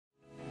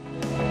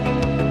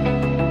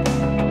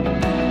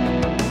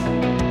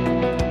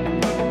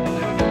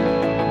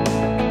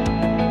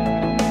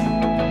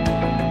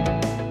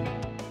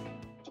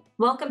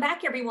Welcome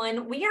back,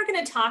 everyone. We are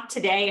going to talk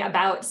today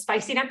about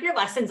spicing up your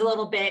lessons a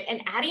little bit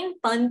and adding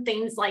fun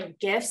things like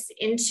GIFs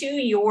into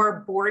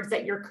your boards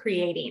that you're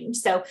creating.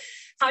 So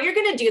how you're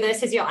going to do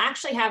this is you'll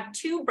actually have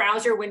two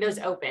browser windows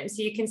open.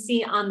 So you can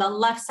see on the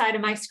left side of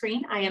my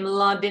screen, I am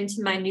logged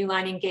into my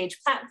Newline Engage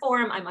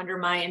platform. I'm under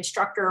my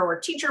instructor or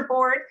teacher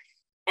board.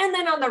 And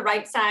then on the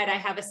right side, I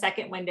have a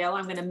second window.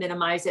 I'm going to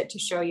minimize it to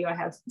show you I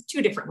have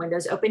two different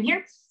windows open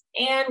here.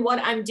 And what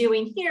I'm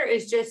doing here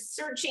is just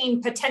searching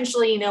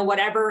potentially,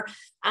 whatever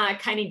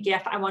kind of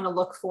GIF I want to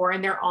look for,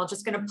 and they're all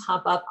just going to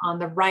pop up on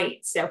the right.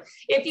 So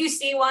if you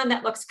see one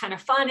that looks kind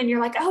of fun and you're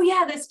like, oh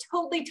yeah, this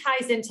totally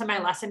ties into my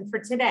lesson for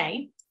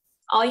today,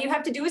 all you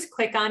have to do is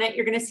click on it.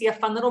 You're going to see a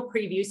fun little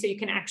preview so you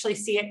can actually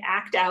see it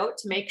act out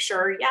to make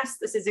sure, yes,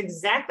 this is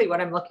exactly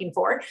what I'm looking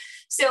for.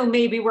 So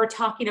maybe we're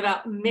talking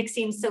about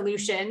mixing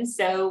solutions.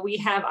 So we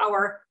have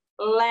our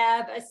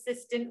lab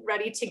assistant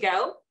ready to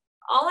go.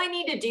 All I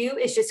need to do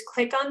is just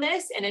click on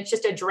this and it's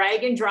just a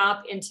drag and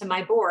drop into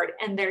my board.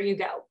 And there you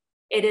go.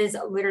 It is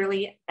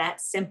literally that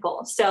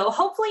simple. So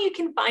hopefully you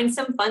can find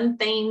some fun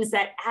things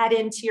that add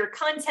into your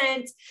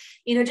content,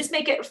 just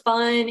make it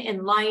fun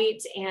and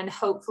light and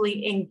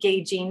hopefully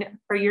engaging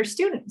for your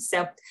students.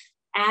 So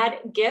add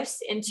GIFs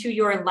into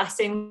your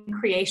lesson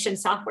creation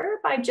software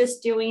by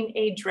just doing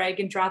a drag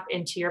and drop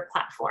into your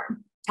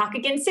platform. Talk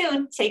again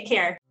soon. Take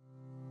care.